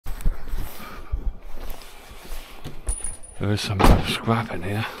There is some scrap in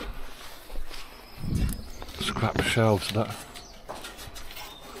here. Scrap shelves, look.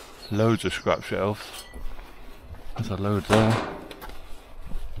 Loads of scrap shelves. There's a load there.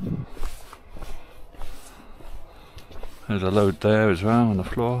 There's a load there as well on the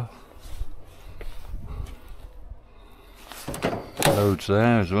floor. Loads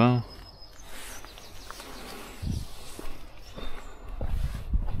there as well.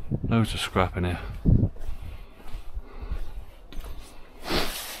 Loads of scrap in here.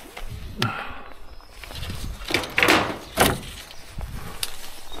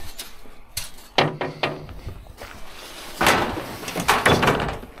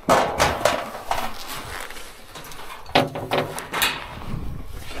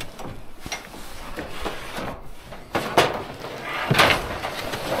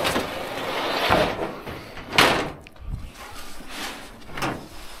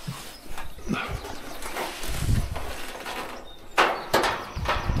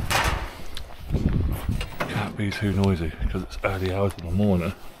 Too noisy because it's early hours of the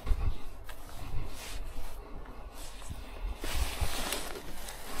morning.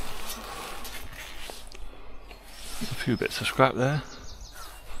 There's a few bits of scrap there.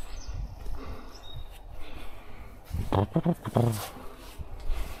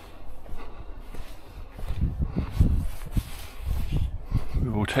 We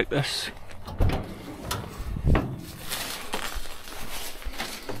will take this.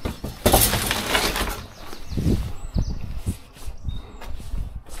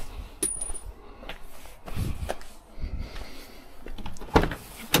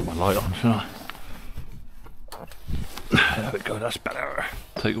 Light on, shall I? There we go, that's better.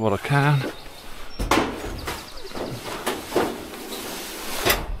 Take what I can.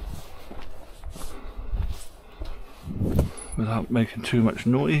 Without making too much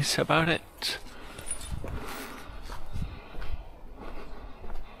noise about it.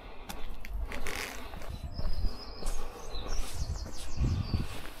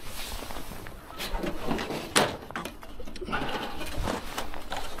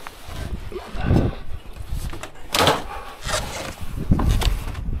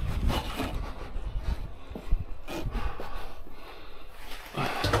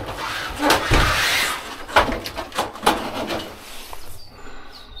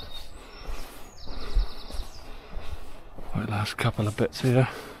 Last couple of bits here.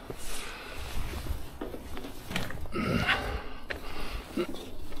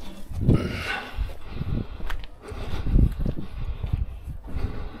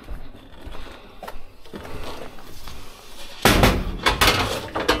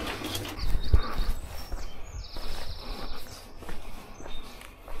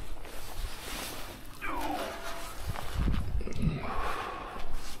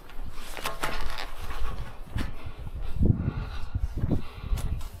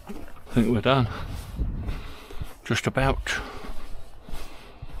 I think we're done. Just about.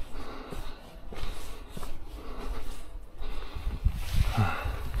 A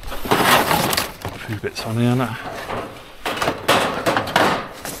few bits on here now.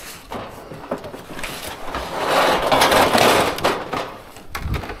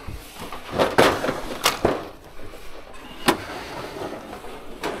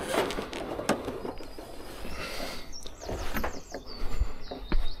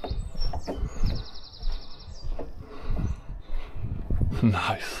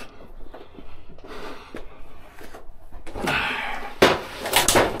 Nice.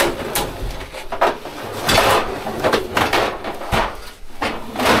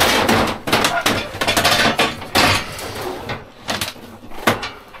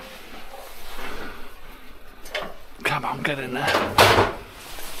 Come on, get in there.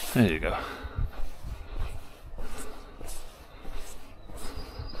 There you go.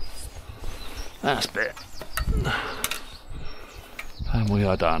 That's it. And we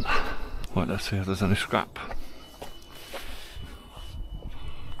are done. Right, let's see if there's any scrap.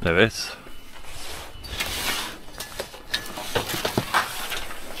 There is.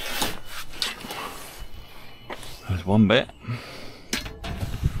 There's one bit.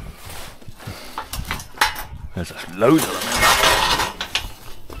 There's just loads of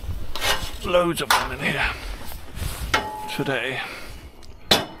them. Loads of them in here today.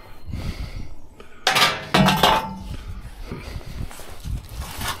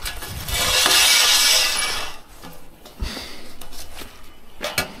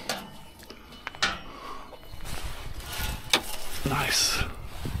 Nice.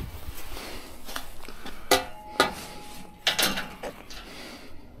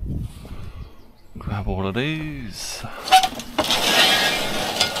 Grab all of these.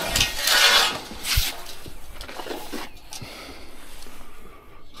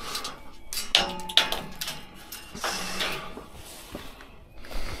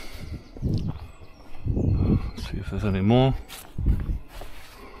 Any more?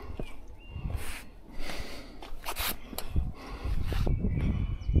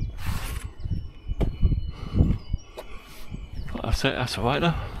 That's it, that's alright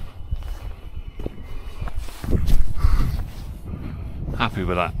though. Happy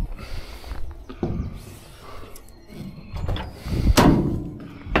with that.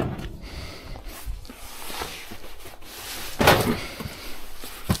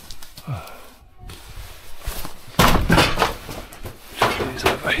 These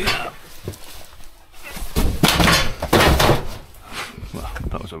over here. Well,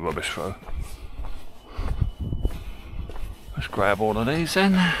 that was a rubbish throw. Let's grab all of these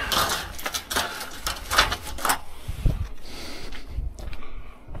then.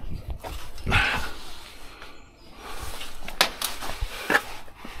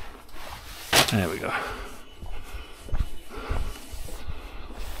 There we go.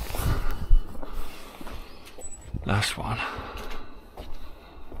 Last one.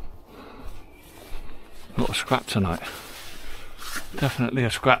 Got a scrap tonight. Definitely a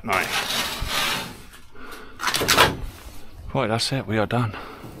scrap night. Right, that's it, we are done.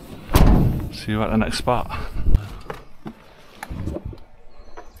 See you at the next spot.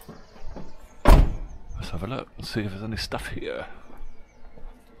 Let's have a look and see if there's any stuff here.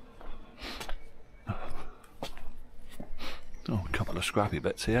 Oh, a couple of scrappy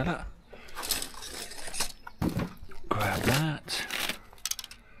bits here, look. Grab that.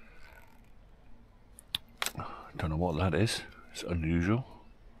 Don't know what that is. It's unusual.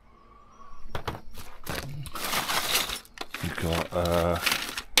 You've got a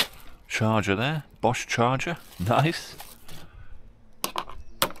charger there. Bosch charger. Nice.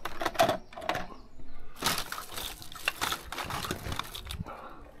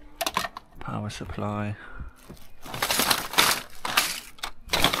 Power supply.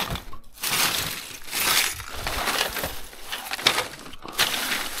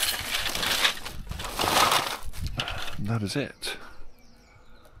 That is it.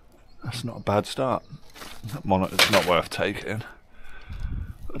 That's not a bad start. That monitor's not worth taking.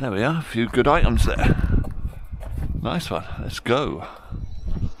 But there we are, a few good items there. Nice one, let's go.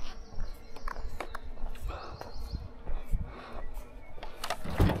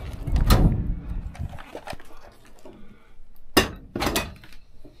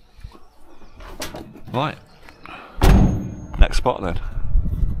 Right. Next spot then.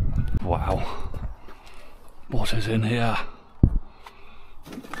 Wow. What is in here?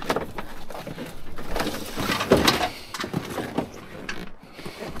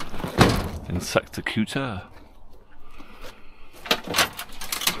 Insecticutor.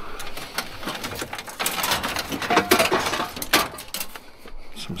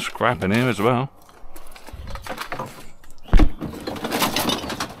 Some scrap in here as well.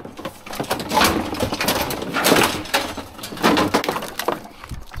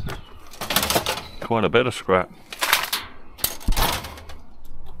 Quite a bit of scrap.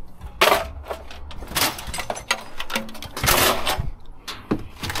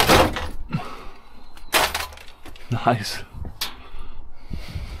 Nice.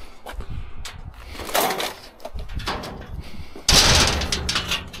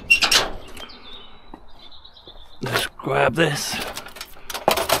 Let's grab this.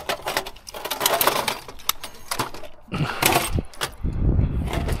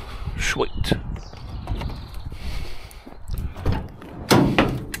 Sweet.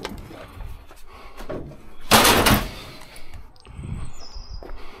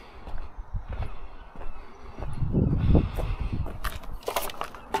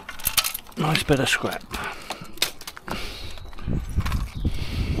 Nice bit of scrap.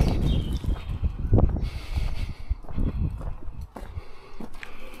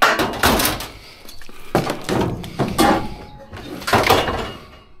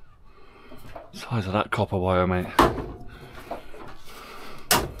 Size of that copper wire, mate.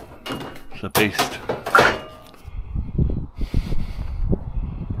 It's a beast.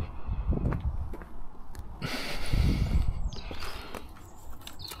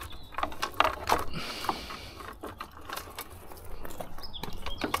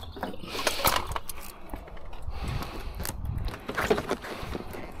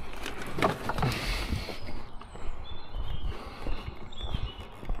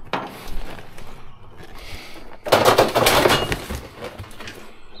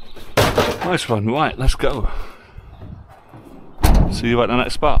 Nice one, right, let's go. See you at the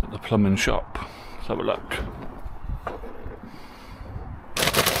next spot, the plumbing shop. Let's have a look.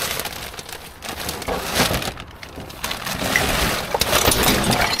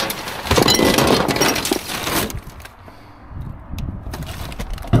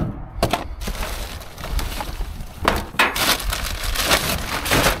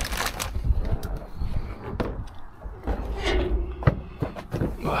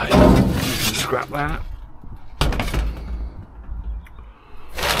 scrap that.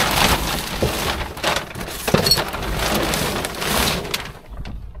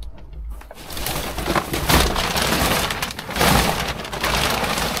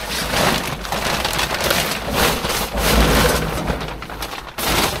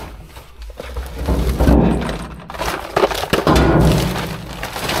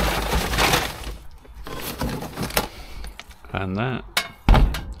 And that.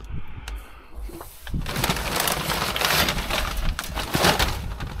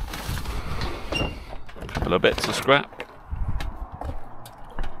 Couple of bits of scrap.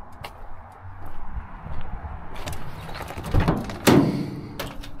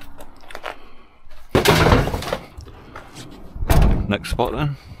 Next spot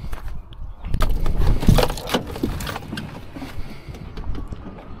then.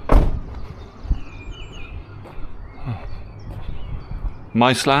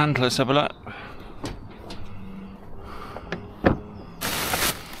 Miceland, let's have a look.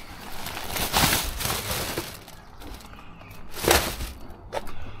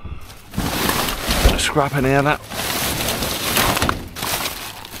 Scrap in here, that.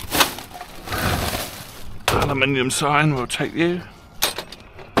 Aluminium sign, we'll take you.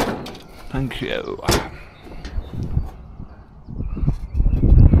 Thank you.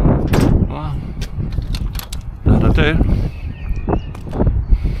 Well, that'll do.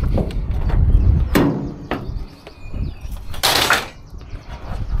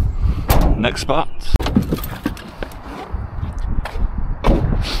 Next spot.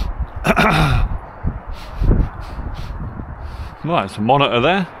 Right, it's a monitor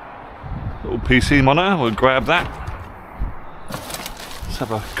there. Little PC monitor, we'll grab that. Let's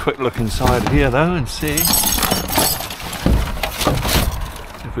have a quick look inside here though and see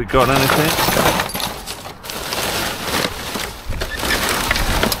if we got anything.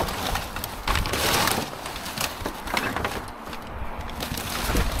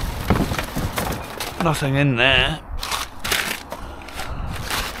 Nothing in there,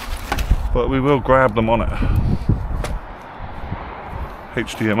 but we will grab the monitor.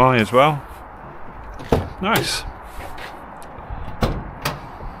 HDMI as well. Nice.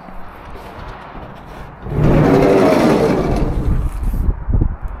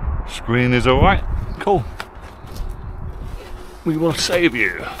 Screen is alright. Cool. We will save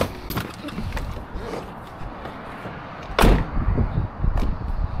you.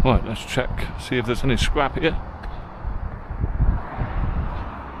 Right, let's check, see if there's any scrap here.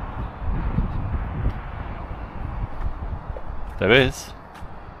 There is.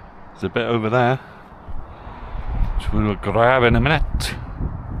 There's a bit over there, which we will grab in a minute.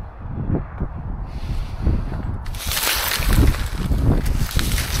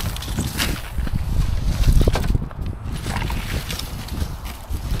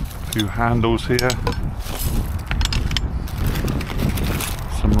 A few handles here.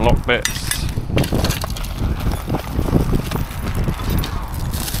 Some lock bits.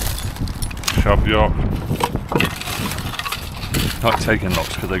 Shove yoke. Not taking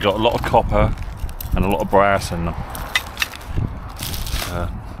locks because they got a lot of copper and a lot of brass in them.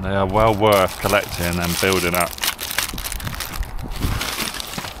 They are well worth collecting and building up.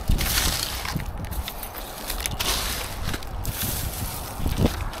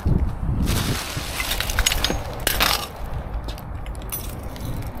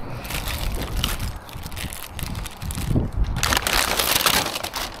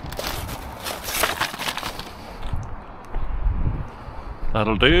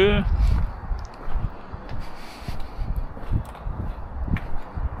 That'll do.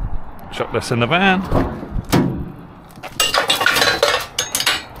 Chuck this in the van.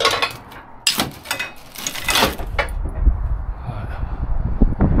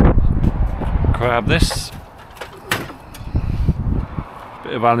 Grab this.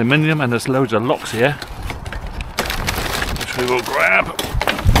 Bit of aluminium, and there's loads of locks here, which we will grab.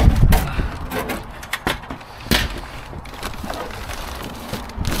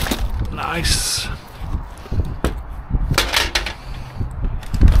 Nice.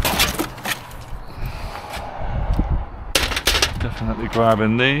 Definitely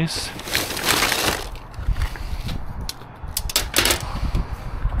grabbing these.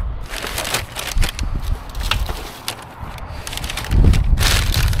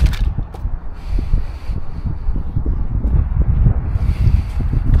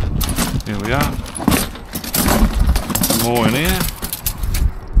 Here we are. More in here.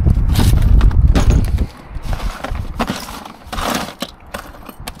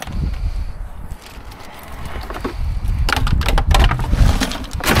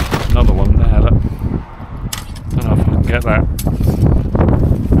 Another one there, look. Don't know if I can get that.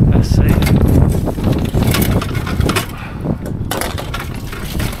 Let's see.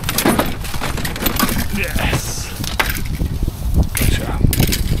 Yes. Gotcha.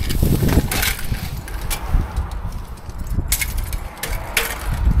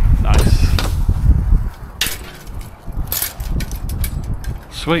 Nice.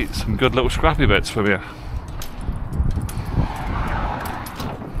 Sweet, some good little scrappy bits from you.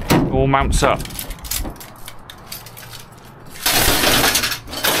 All mounts up.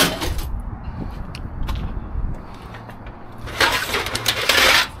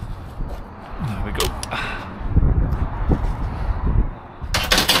 There we go.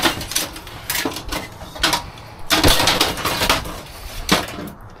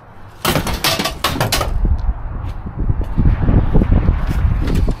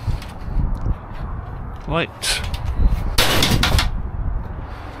 Right.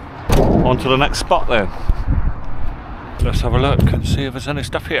 On to the next spot then. Let's have a look and see if there's any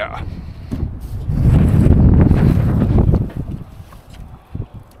stuff here.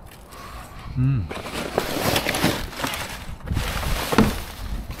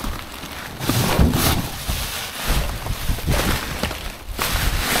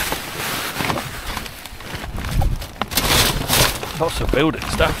 Lots of building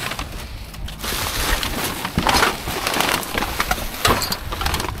stuff.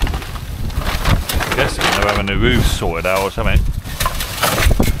 Guessing they're having the roofs sorted out or something.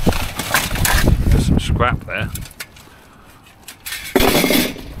 There's some scrap there.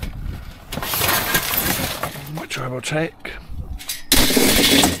 Which I will take.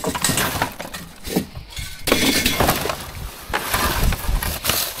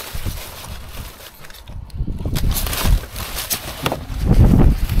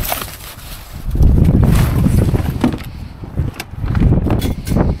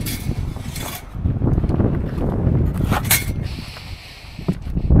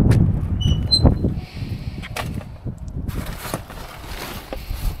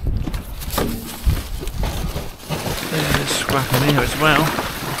 Scrap in here as well.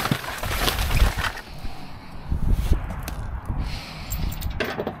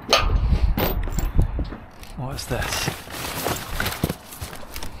 What is this?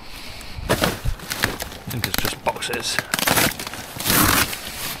 I think it's just boxes.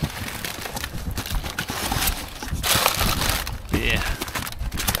 Yeah.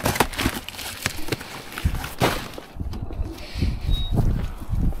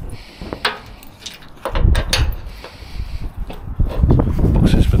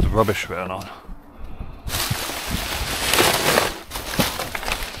 Rubbish written on.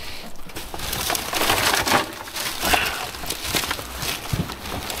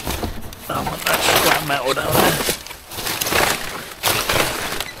 I want that scrap metal down there.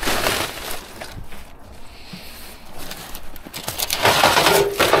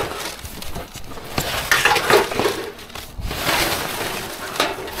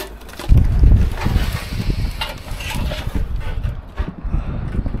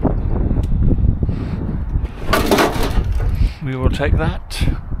 We will take that.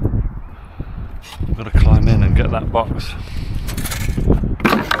 I've got to climb in and get that box.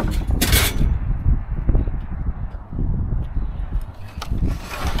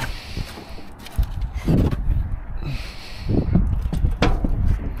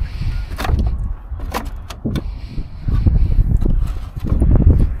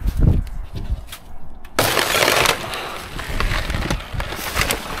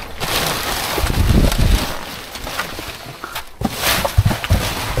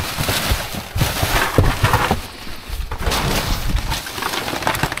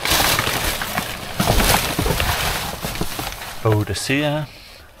 Odysseus,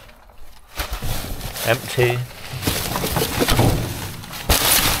 empty.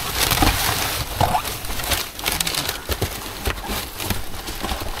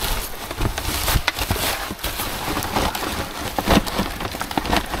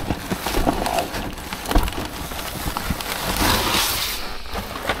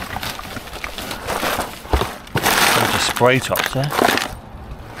 Bunch of spray tops there.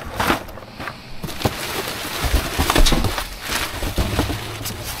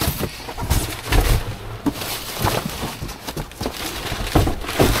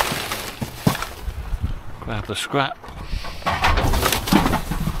 Grab the scrap.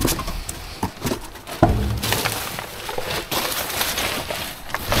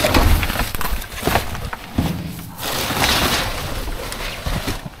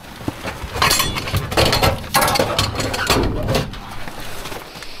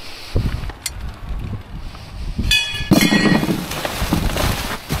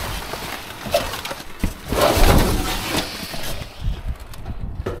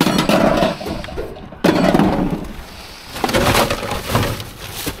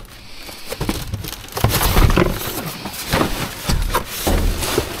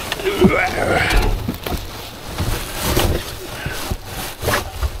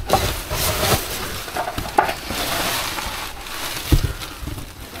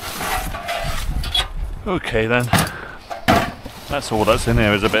 Okay then, that's all that's in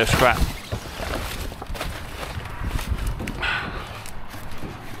here is a bit of scrap.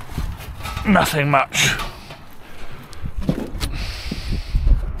 Nothing much.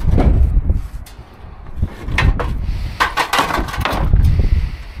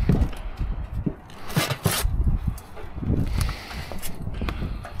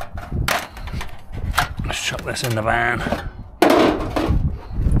 Let's chuck this in the van.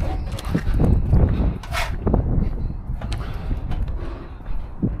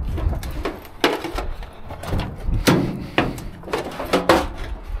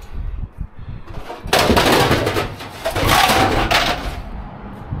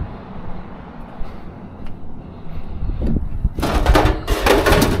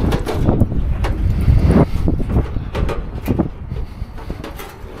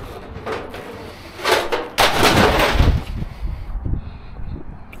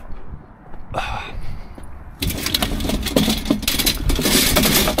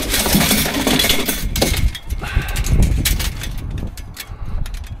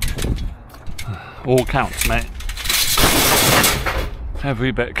 All counts, mate.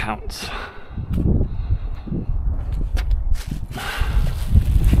 Every bit counts.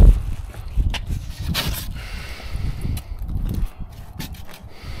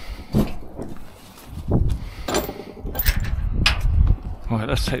 Right,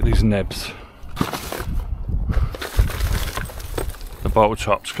 let's take these nibs. The bottle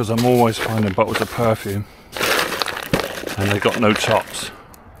tops, because I'm always finding bottles of perfume and they got no tops.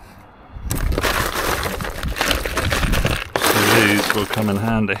 These will come in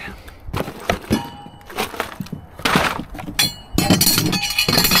handy.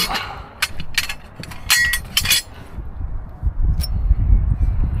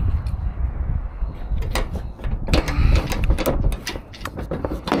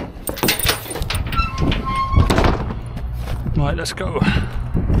 Right, let's go.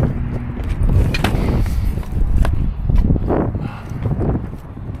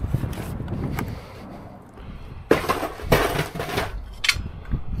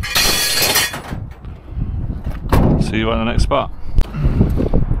 See you at the next spot.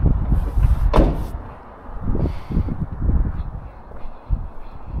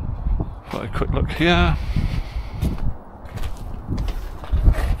 Got a quick look here.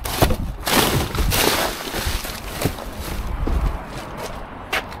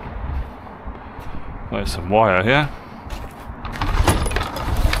 There's some wire here.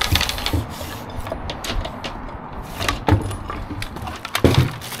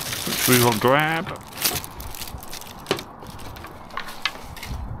 Which we will grab.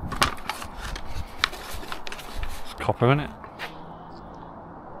 Copper in it?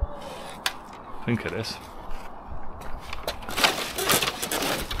 I think it is.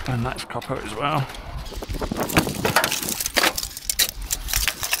 And that's copper as well.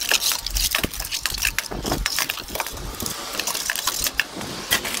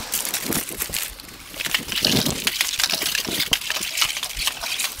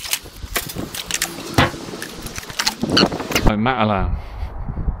 Oh, Matalan.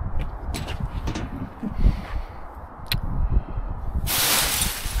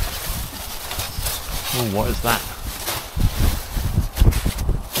 Oh, what is that?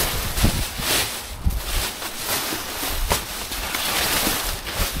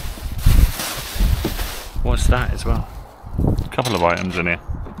 What's that as well? A couple of items in here.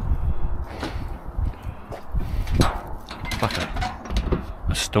 Like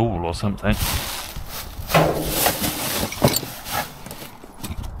a stool or something.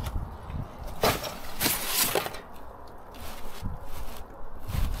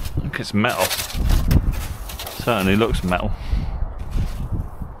 I think it's metal. Certainly looks metal.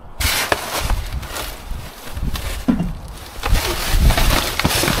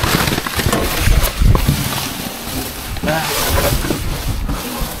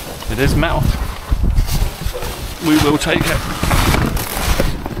 It is metal. We will take it.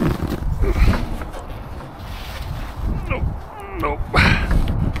 Nope. Nope.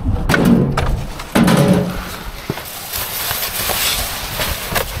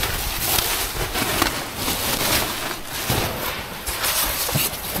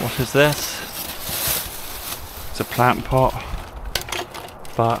 What is this? It's a plant pot,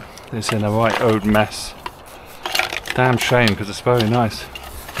 but it's in a right old mess. Damn shame, because it's very nice.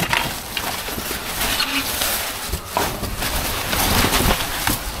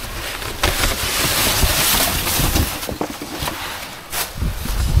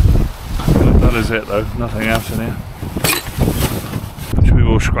 That is it though, nothing else in here. Which we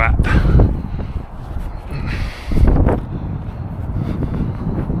will scrap.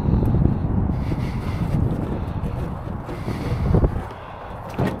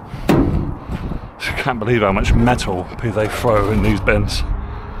 I can't believe how much metal they throw in these bins.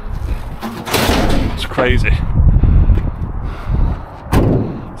 It's crazy.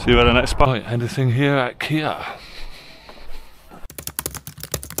 See you at the next spot. Right, anything here at Kia?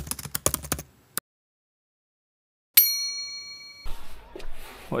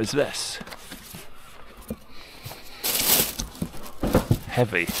 What is this?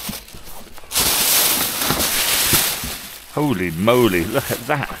 Heavy. Holy moly, look at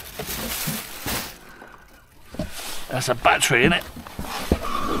that. That's a battery, isn't it?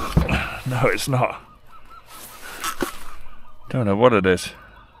 No, it's not. Don't know what it is.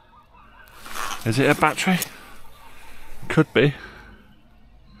 Is it a battery? Could be.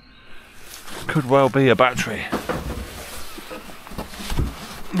 Could well be a battery.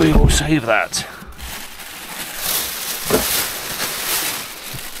 We will save that.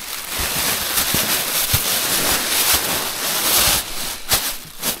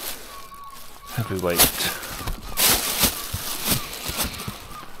 Heavyweight.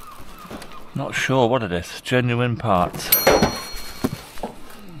 Not sure what it is. Genuine parts.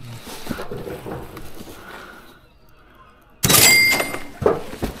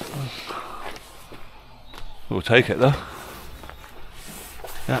 We'll take it though.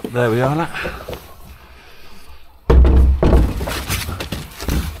 Yep, there we are. That.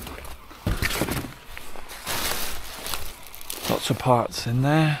 Lots of parts in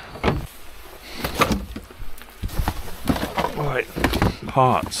there. Right,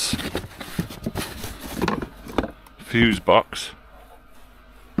 parts. Fuse box.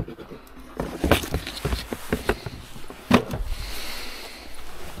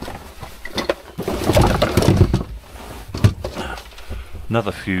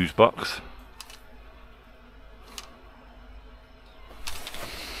 Another fuse box.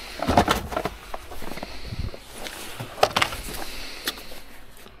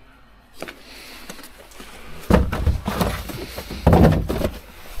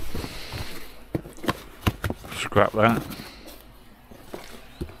 Scrap that.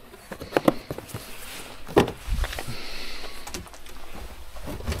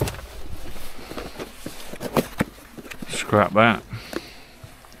 Scrap that.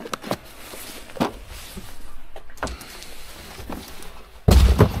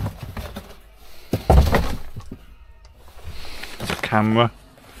 Camera.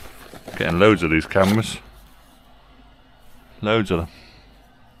 Getting loads of these cameras. Loads of them.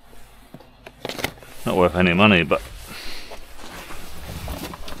 Not worth any money, but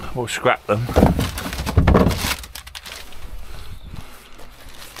we'll scrap them.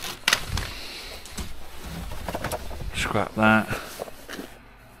 Scrap that.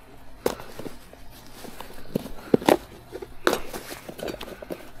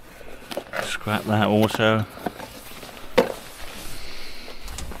 Scrap that also.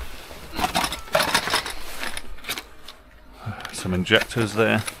 Some injectors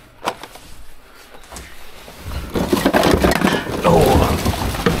there. Oh,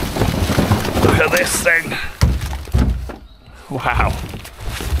 look at this thing. Wow.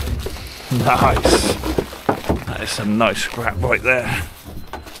 Nice. That is some nice scrap right there.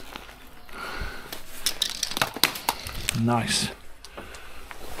 Nice.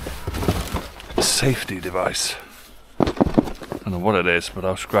 Safety device. I don't know what it is, but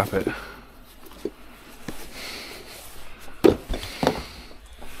I'll scrap it.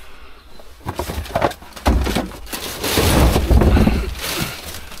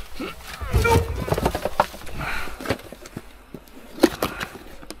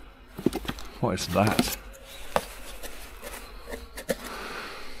 What is that?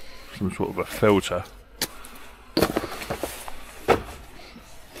 Some sort of a filter.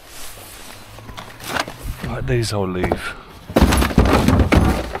 Right, these I'll leave.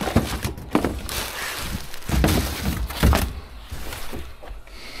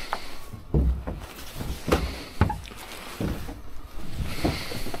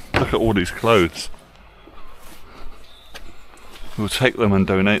 Look at all these clothes. We'll take them and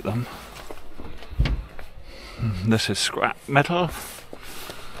donate them. This is scrap metal.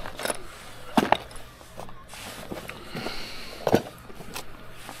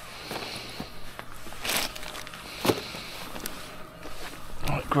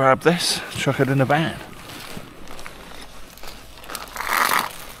 I'll grab this, chuck it in the van.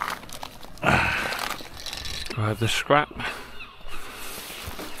 Grab the scrap.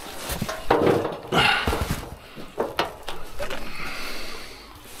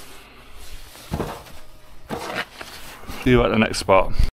 See you at the next spot.